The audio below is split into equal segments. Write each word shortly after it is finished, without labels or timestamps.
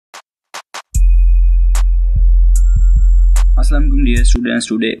Assalamualaikum dear students,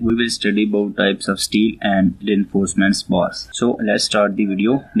 today we will study about types of steel and reinforcement bars. So let's start the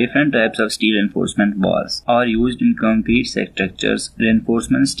video. Different types of steel reinforcement bars are used in concrete structures.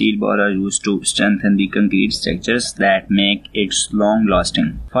 Reinforcement steel bars are used to strengthen the concrete structures that make it long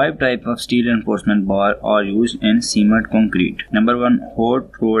lasting. 5 types of steel reinforcement bar are used in cement concrete. Number 1,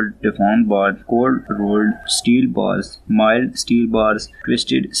 hot rolled deformed bar, cold rolled steel bars, mild steel bars,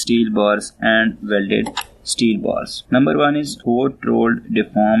 twisted steel bars, and welded steel bars. Number 1 is hot rolled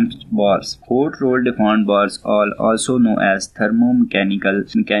deformed bars. Hot rolled deformed bars are also known as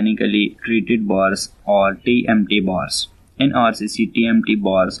mechanically treated bars or TMT bars. In RCC, TMT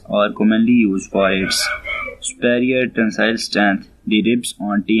bars are commonly used for its superior tensile strength. The ribs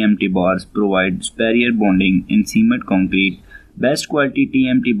on TMT bars provide superior bonding in cement concrete. Best quality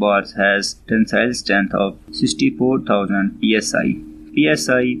TMT bars has tensile strength of 64,000 psi.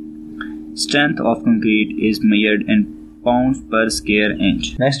 PSI strength of concrete is measured in pounds per square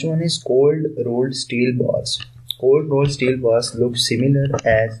inch. Next one is cold rolled steel bars. Cold rolled steel bars look similar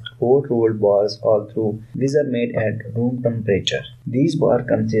as hot rolled bars, although these are made at room temperature. These bars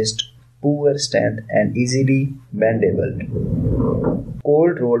consist poor strength and easily bendable.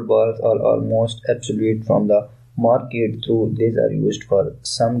 Cold rolled bars are almost obsolete from the market, though these are used for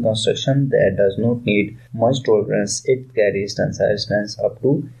some construction that does not need much tolerance. It carries tensile strength up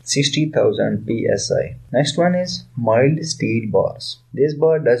to 60,000 psi. Next one is mild steel bars. This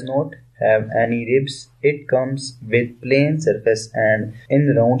bar does not have any ribs. It comes with plain surface and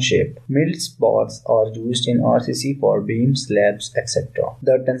in round shape. Mild bars are used in RCC for beams, slabs, etc.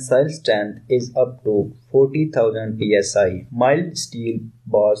 The tensile strength is up to 40,000 psi. Mild steel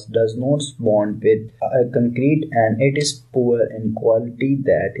bars does not bond with concrete and it is poor in quality.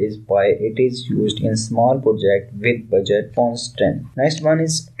 That is why it is used in small projects with budget constraints. Next one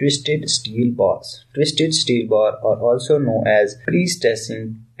is twisted steel bars. Twisted steel bars are also known as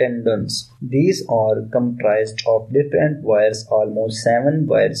pre-stressing tendons. These are comprised of different wires, almost 7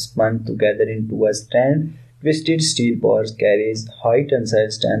 wires spun together into a strand. Twisted steel bars carries high tensile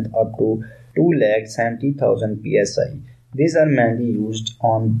strength up to 270,000 psi. These are mainly used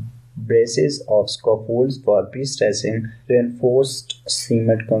on braces of scaffolds for pre-stressing reinforced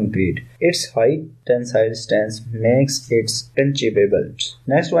cement concrete. Its high tensile strength makes it punchable.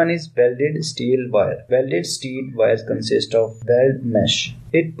 Next one is welded steel wire. Welded steel wires consist of weld mesh.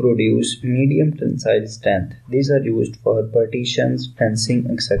 It produces medium tensile strength. These are used for partitions, fencing,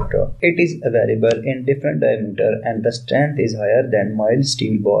 etc. It is available in different diameter and the strength is higher than mild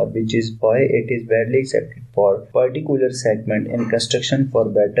steel bar, which is why it is widely accepted for particular segment in construction for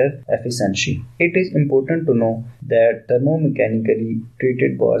better efficiency. It is important to know that thermomechanically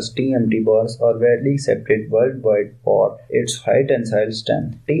treated bars, TMT bars, are widely accepted worldwide for its high tensile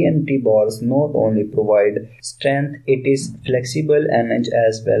strength. TMT bars not only provide strength, it is flexible and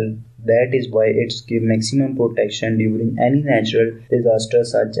as well. That is why it gives maximum protection during any natural disaster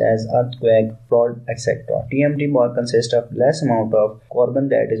such as earthquake, flood, etc. TMT bar consists of less amount of carbon,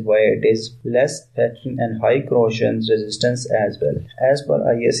 that is why it is less fracturing and high corrosion resistance as well. As per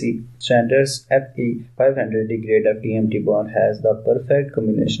ISE standards, FE 500 grade of TMT bar has the perfect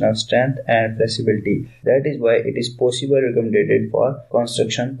combination of strength and flexibility. That is why it is possible recommended for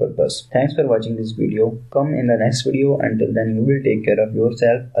construction purpose. Thanks for watching this video. Come in the next video. Until then, you will take care of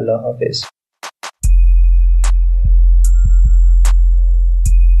yourself. Allah Hafiz.